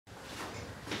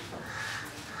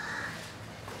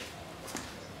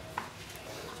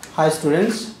Hi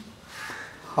students,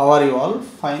 how are you all?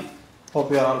 Fine.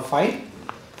 Hope you are all fine.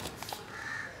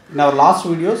 In our last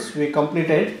videos, we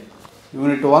completed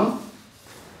Unit 1,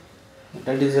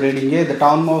 that is reading A, the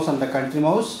town mouse and the country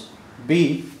mouse,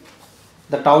 B,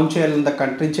 the town child and the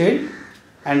country child,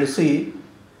 and C,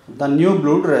 the new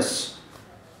blue dress.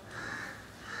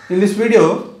 In this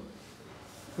video,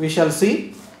 we shall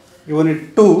see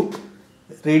Unit 2,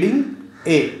 reading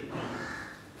A.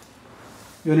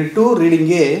 Unit 2,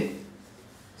 reading A,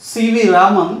 C V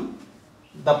RAMAN,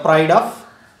 the pride of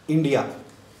India.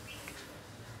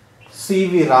 C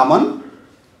V RAMAN,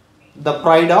 the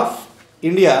pride of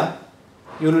India.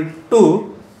 Unit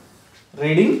 2,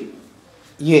 reading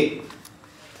A.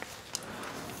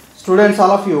 Students,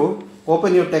 all of you,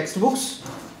 open your textbooks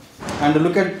and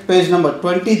look at page number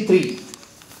 23.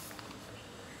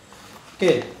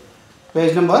 Okay,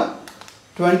 page number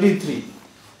 23.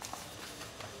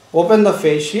 Open the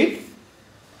face sheet.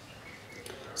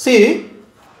 See,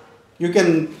 you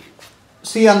can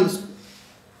see on this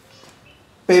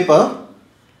paper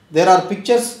there are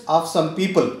pictures of some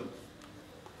people.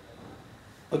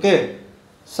 Okay,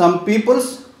 some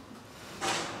people's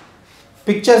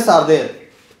pictures are there.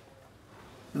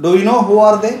 Do you know who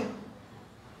are they?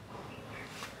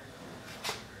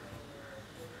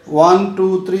 1,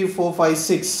 2, 3, 4, 5,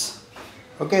 6.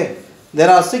 Okay, there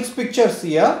are 6 pictures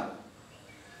here.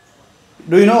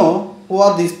 Do you know who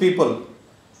are these people?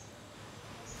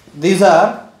 These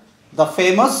are the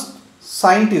famous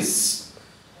scientists.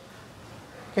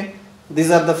 Okay,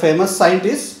 these are the famous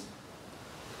scientists.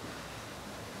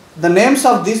 The names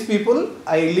of these people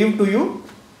I leave to you.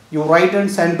 You write and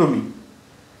send to me.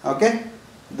 Okay,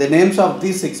 the names of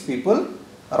these 6 people,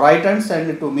 write and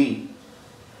send it to me.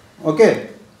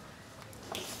 Okay.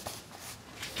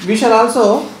 We shall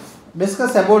also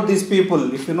discuss about these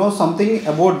people, if you know something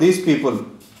about these people.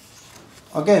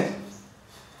 Okay.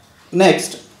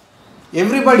 Next,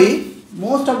 everybody,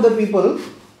 most of the people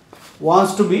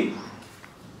wants to be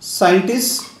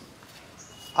scientists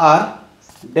or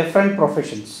different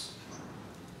professions.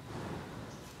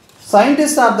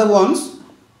 Scientists are the ones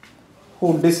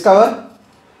who discover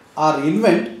or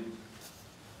invent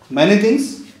many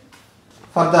things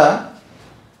for the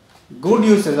good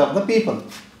uses of the people.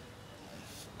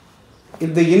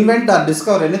 If they invent or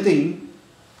discover anything,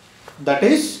 that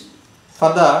is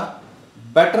for the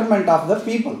betterment of the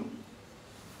people.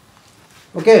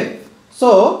 Okay,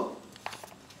 so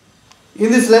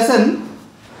in this lesson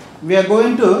we are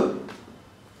going to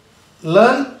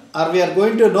learn, or we are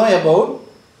going to know about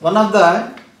one of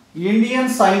the Indian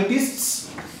scientists.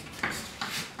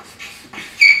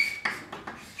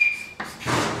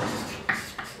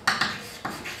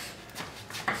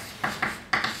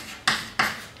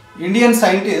 Indian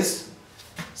scientist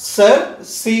Sir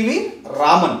C V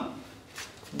RAMAN,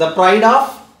 the pride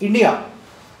of India.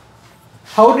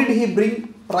 How did he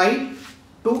bring pride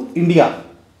to India?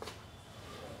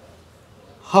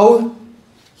 How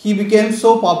he became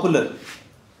so popular?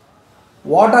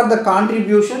 What are the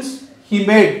contributions he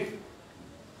made?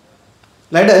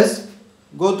 Let us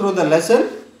go through the lesson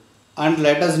and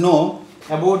let us know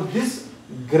about this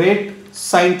great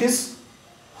scientist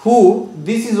who,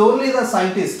 this is only the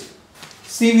scientist,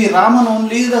 C V RAMAN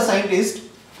only is the scientist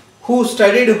who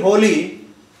studied fully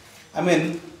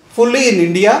in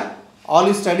India, all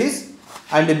his studies,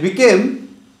 and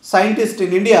became scientist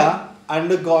in India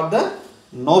and got the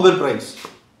Nobel Prize.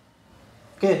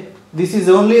 Okay, this is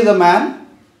only the man,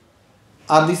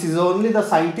 or this is only the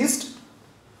scientist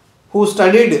who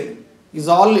studied his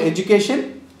all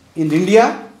education in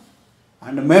India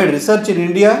and made research in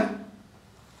India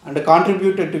and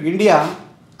contributed to India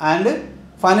and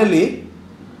finally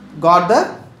got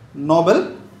the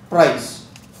Nobel Prize.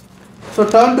 So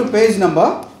turn to page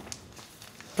number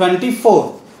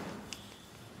 24.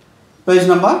 Page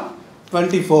number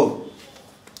 24.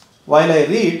 While I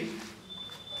read,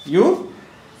 you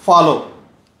follow.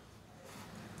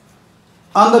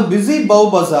 On the busy Bow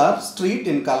Bazaar street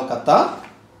in Calcutta,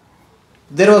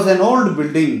 there was an old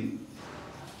building.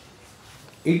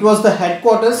 It was the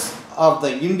headquarters of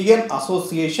the Indian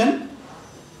Association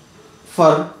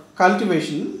for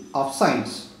Cultivation of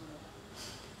Science.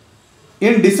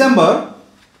 In December,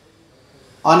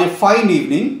 on a fine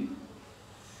evening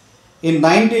in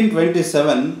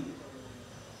 1927,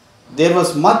 there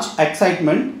was much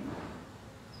excitement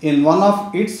in one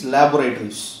of its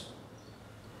laboratories.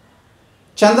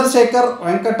 Chandrasekhar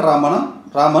Venkat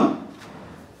Raman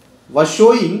was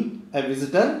showing a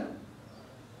visitor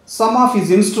some of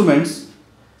his instruments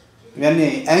when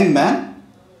a young man,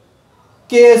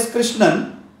 K.S.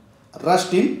 Krishnan,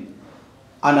 rushed in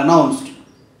and announced,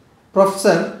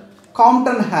 "Professor,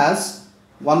 Compton has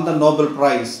won the Nobel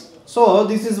Prize. So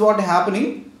this is what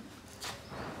happening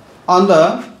on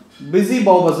the busy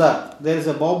Bow Bazaar. There is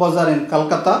a Bow Bazaar in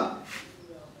Calcutta.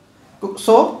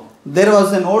 So there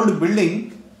was an old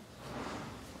building,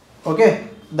 okay,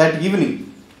 that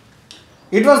evening.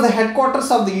 It was the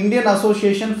headquarters of the Indian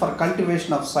Association for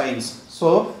Cultivation of Science.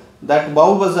 So that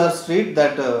Bow Bazaar Street,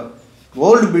 that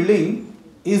old building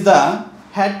is the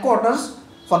headquarters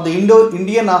for the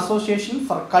Indian Association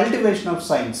for Cultivation of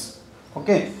Science.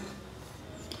 Okay.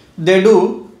 They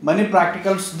do many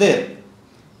practicals there.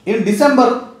 In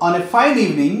December, on a fine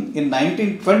evening in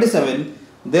 1927,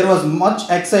 there was much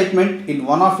excitement in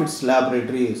one of its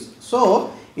laboratories.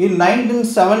 So in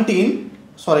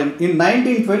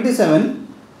 1927,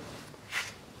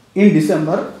 in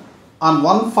December, on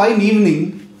one fine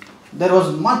evening, there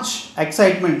was much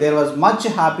excitement, there was much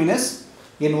happiness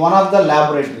in one of the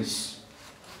laboratories.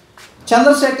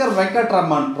 Chandrasekhar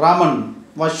Raman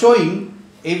was showing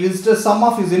a visitor some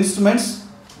of his instruments.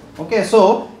 Okay,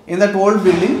 so in that old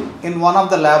building, in one of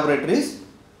the laboratories,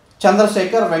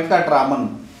 Chandrasekhar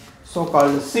Raman, so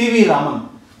called C V Raman,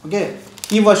 okay,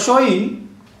 he was showing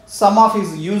some of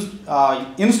his used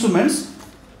instruments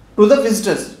to the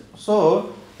visitors.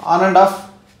 So on and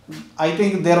off, I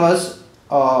think there was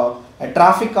a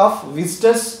traffic of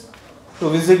visitors to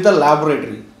visit the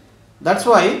laboratory. That's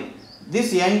why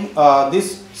this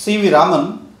this C V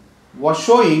Raman was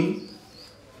showing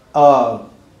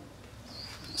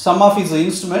some of his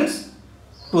instruments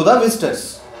to the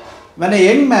visitors. When a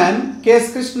young man,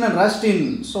 K.S. Krishnan, rushed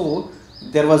in, so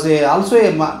there was he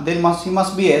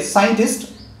must be a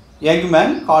scientist, young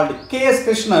man called K.S.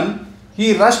 Krishnan.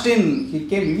 He rushed in, he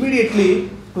came immediately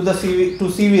to the C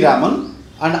V Raman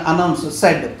and announced,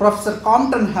 said, Professor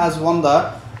Compton has won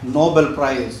the Nobel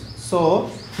Prize. So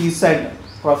he said,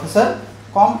 Professor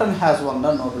Compton has won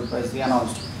the Nobel Prize, he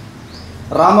announced.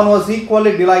 Raman was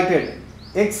equally delighted.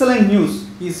 Excellent news,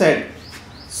 he said,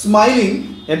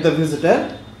 smiling at the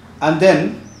visitor, and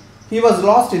then he was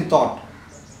lost in thought.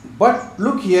 But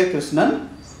look here, Krishnan,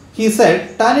 he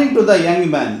said, turning to the young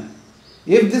man,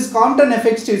 if this Compton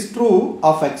effect is true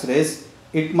of X-rays,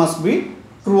 it must be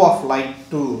true of light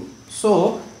too.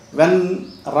 So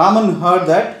when Raman heard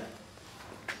that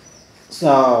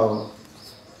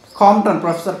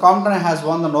Professor Compton has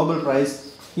won the Nobel Prize,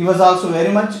 he was also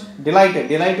very much delighted.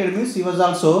 Delighted means he was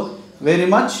also very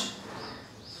much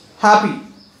happy.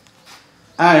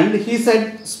 And he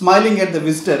said, smiling at the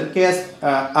visitor,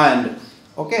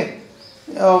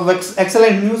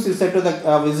 excellent news, he said to the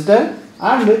visitor,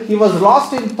 and he was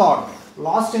lost in thought.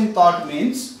 Lost in thought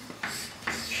means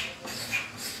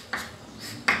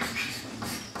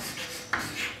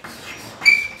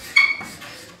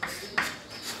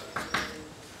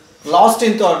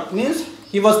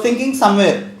he was thinking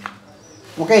somewhere.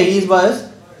 Okay, he was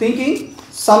thinking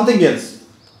something else.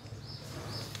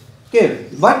 Okay,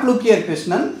 but look here,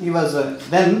 Krishnan, he was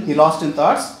then he lost in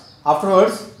thoughts.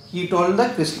 Afterwards, he told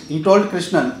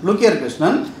Krishnan, look here,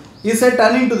 Krishnan, he said,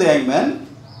 turning to the young man,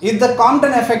 if the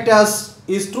Compton effect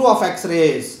is true of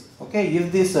X-rays, okay,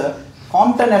 if this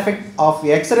Compton effect of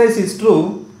X-rays is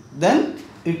true, then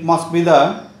it must be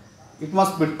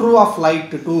true of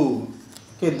light too.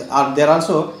 Okay, there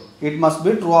also it must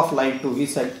be true of light too, he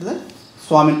said to the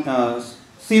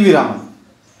C V Raman.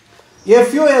 A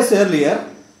few years earlier,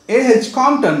 A.H.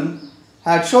 Compton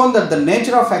had shown that the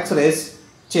nature of X-rays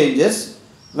changes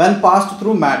when passed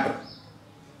through matter.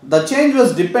 The change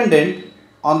was dependent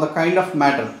on the kind of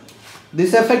matter.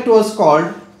 This effect was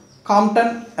called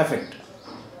Compton effect.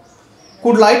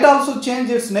 Could light also change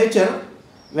its nature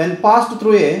when passed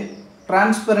through a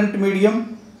transparent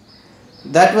medium?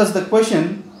 That was the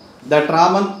question that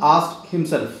Raman asked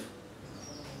himself.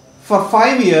 For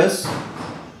 5 years,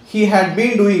 he had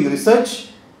been doing research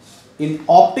in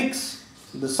optics,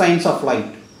 the science of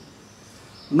light.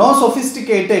 No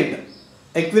sophisticated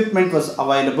equipment was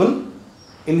available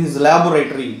in his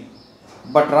laboratory,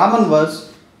 but Raman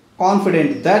was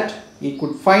confident that he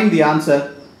could find the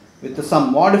answer with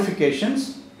some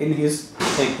modifications in his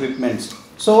equipment.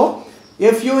 So,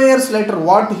 a few years later,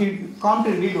 what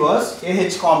Compton did was,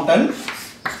 A.H. Compton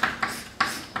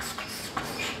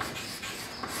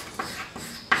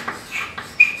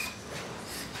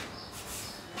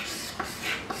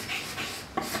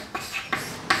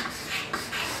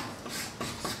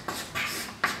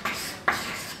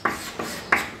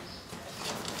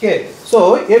Okay,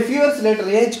 so a few years later,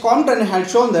 A.H. Compton had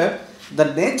shown that the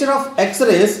nature of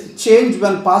X-rays change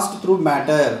when passed through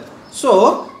matter.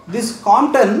 So, this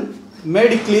Compton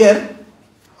made it clear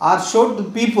or showed to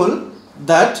people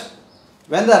that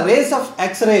when the rays of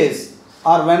X-rays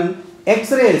or when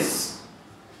X-rays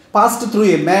passed through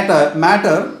a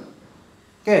matter,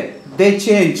 okay, they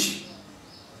change.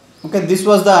 Okay, this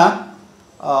was the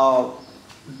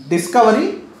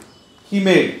discovery he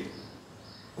made.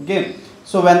 Okay,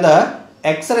 so when the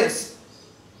X-rays,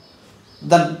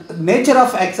 the nature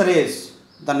of X-rays,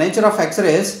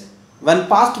 when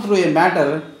passed through a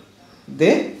matter,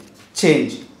 they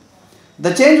change.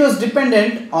 The change was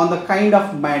dependent on the kind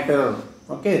of matter.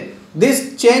 Okay,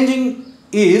 this changing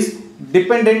is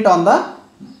dependent on the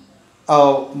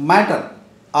matter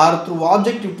or through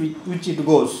object which it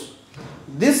goes.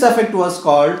 This effect was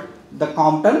called the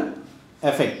Compton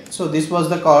effect. So this was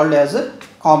called as a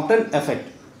Compton effect.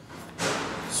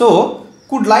 So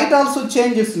could light also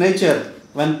change its nature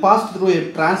when passed through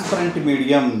a transparent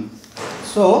medium?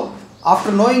 So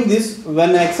after knowing this,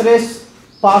 when X-rays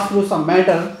pass through some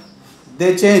matter,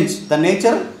 they change. The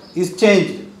nature is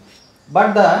changed,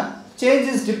 but the change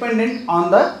is dependent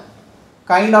on the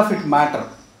kind of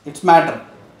its matter.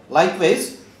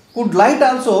 Likewise, could light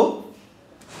also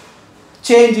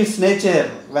change its nature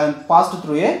when passed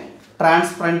through a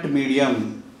transparent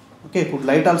medium? Okay, could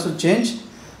light also change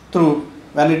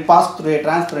when it passed through a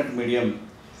transparent medium?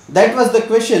 That was the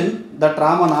question that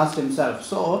Raman asked himself.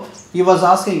 So he was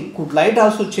asking, could light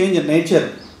also change its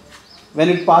nature when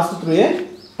it passed through a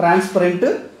transparent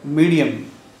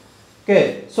medium?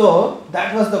 Okay, so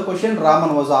that was the question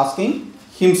Raman was asking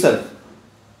himself.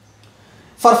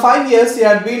 For 5 years he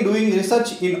had been doing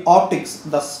research in optics,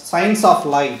 the science of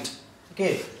light.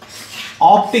 Okay,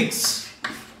 optics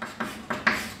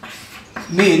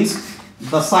means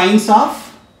the science of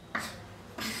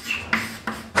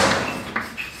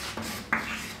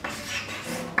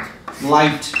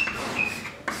light.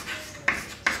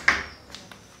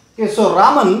 Okay, so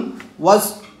Raman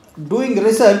was doing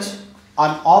research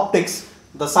on optics,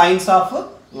 the science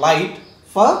of light,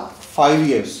 for 5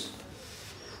 years.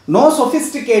 No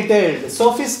sophisticated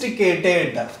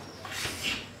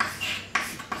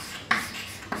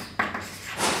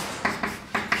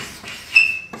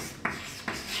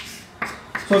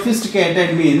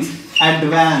means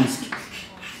advanced.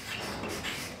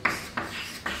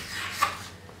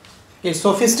 Okay,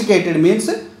 sophisticated means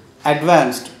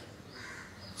advanced.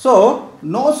 So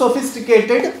no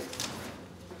sophisticated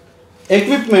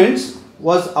equipments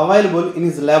was available in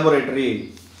his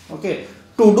laboratory. Okay,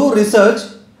 to do research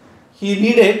he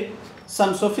needed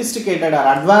some sophisticated or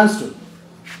advanced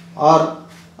or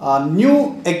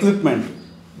new equipment,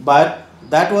 but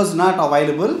that was not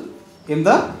available in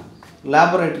the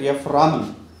laboratory of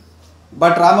Raman.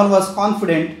 But Raman was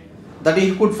confident that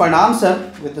he could find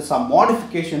answer with some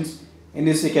modifications in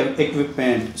his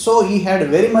equipment. So he had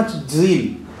very much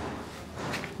zeal,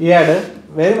 he had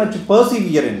very much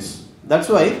perseverance. That's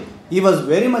why he was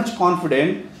very much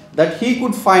confident that he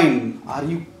could find, or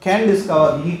he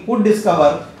could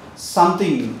discover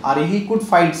something, or he could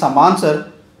find some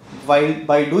answer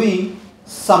by doing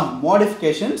some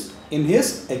modifications in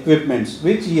his equipments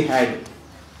which he had.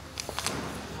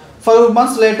 5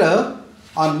 months later,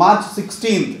 on March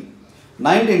 16th,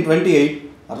 1928,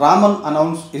 Raman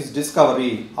announced his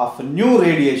discovery of a new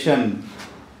radiation,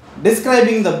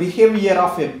 describing the behavior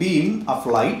of a beam of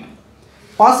light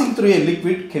passing through a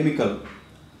liquid chemical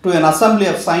to an assembly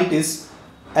of scientists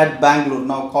at Bangalore,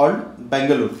 now called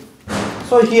Bangalore.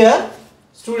 So here,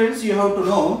 students, you have to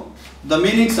know the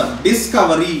meanings of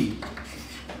discovery.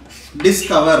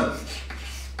 Discover,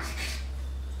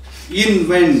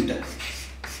 invent,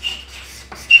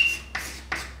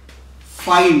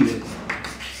 find.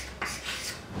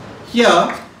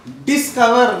 Here,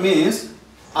 discover means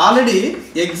already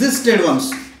existed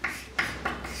ones.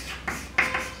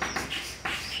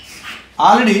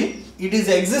 Already it is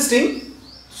existing,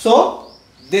 so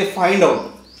they find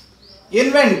out.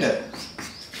 Invent,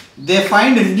 they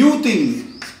find a new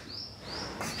thing,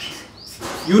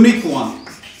 unique one,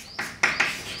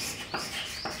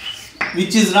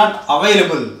 which is not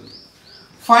available.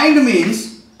 Find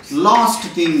means lost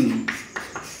thing,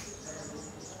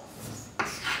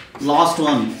 lost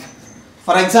one.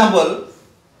 For example,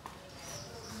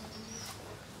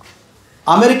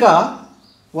 America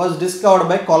was discovered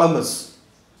by Columbus,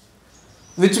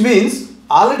 which means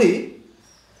already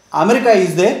America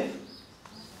is there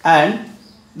and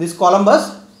this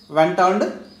Columbus went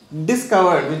and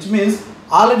discovered, which means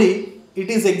already it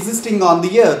is existing on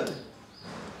the earth.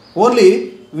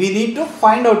 Only we need to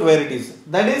find out where it is.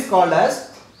 That is called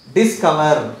as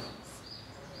discover.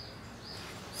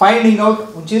 Finding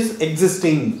out which is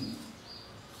existing.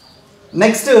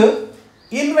 Next,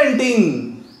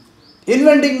 inventing.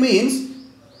 Inventing means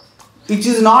which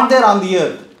is not there on the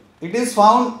earth. It is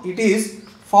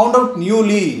found out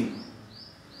newly.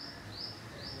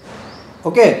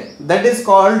 Okay, that is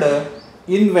called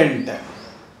invent.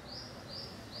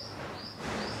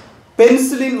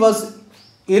 Penicillin was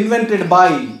invented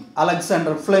by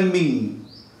Alexander Fleming,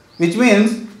 which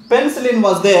means penicillin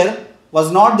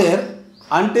was not there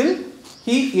until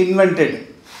he invented.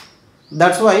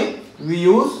 That's why we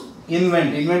use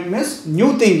invent. Invent means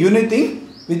new thing, unique thing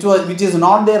which is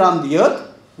not there on the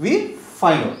earth, we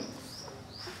find out.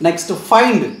 Next,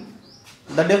 find.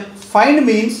 Find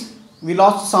means we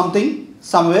lost something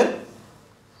somewhere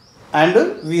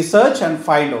and we search and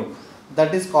find out.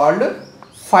 That is called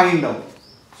find out.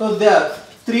 So the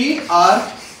three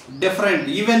are different,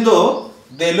 even though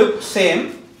they look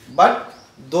same, but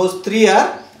those three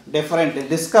are different.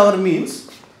 Discover means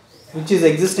which is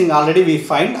existing already we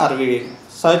find or we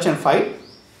search and find.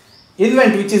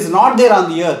 Invent, which is not there on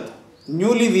the earth,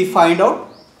 newly we find out.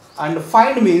 And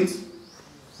find means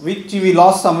which we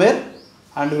lost somewhere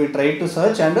and we try to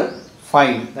search and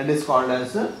find. That is called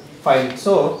as find.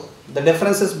 So the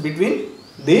differences between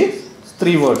these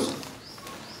three words.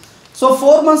 So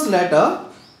 4 months later,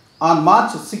 on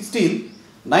March 16,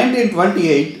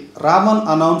 1928, Raman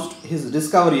announced his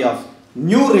discovery of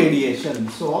new radiation.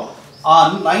 So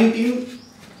on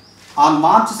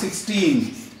March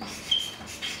 16,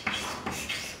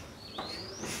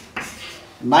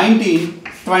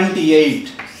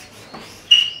 1928.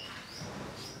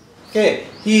 Okay,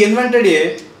 he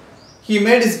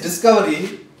made his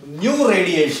discovery, new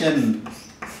radiation.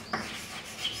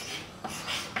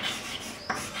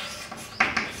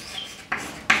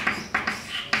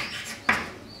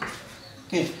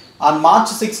 Okay, on March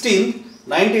 16,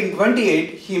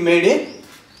 1928,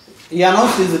 he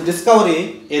announced his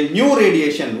discovery, a new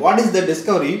radiation. What is the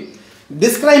discovery?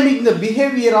 Describing the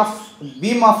behavior of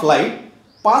beam of light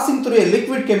passing through a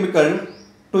liquid chemical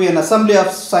to an assembly of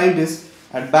scientists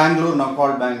at Bangalore, now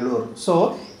called Bangalore.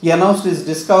 So he announced his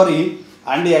discovery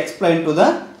and he explained to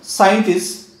the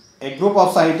scientists, a group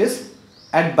of scientists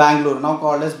at Bangalore, now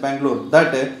called as Bangalore,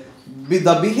 that the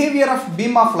behavior of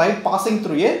beam of light passing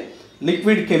through a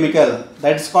liquid chemical,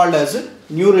 that is called as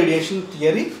new radiation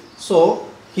theory. So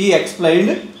he explained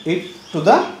it to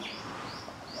the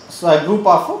group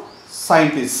of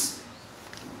scientists.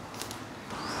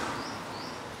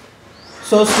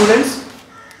 So students,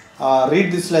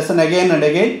 read this lesson again and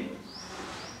again,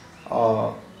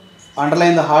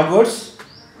 underline the hard words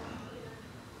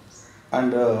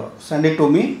and send it to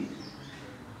me.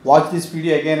 Watch this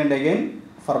video again and again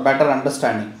for better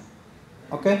understanding.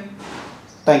 Okay,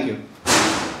 thank you.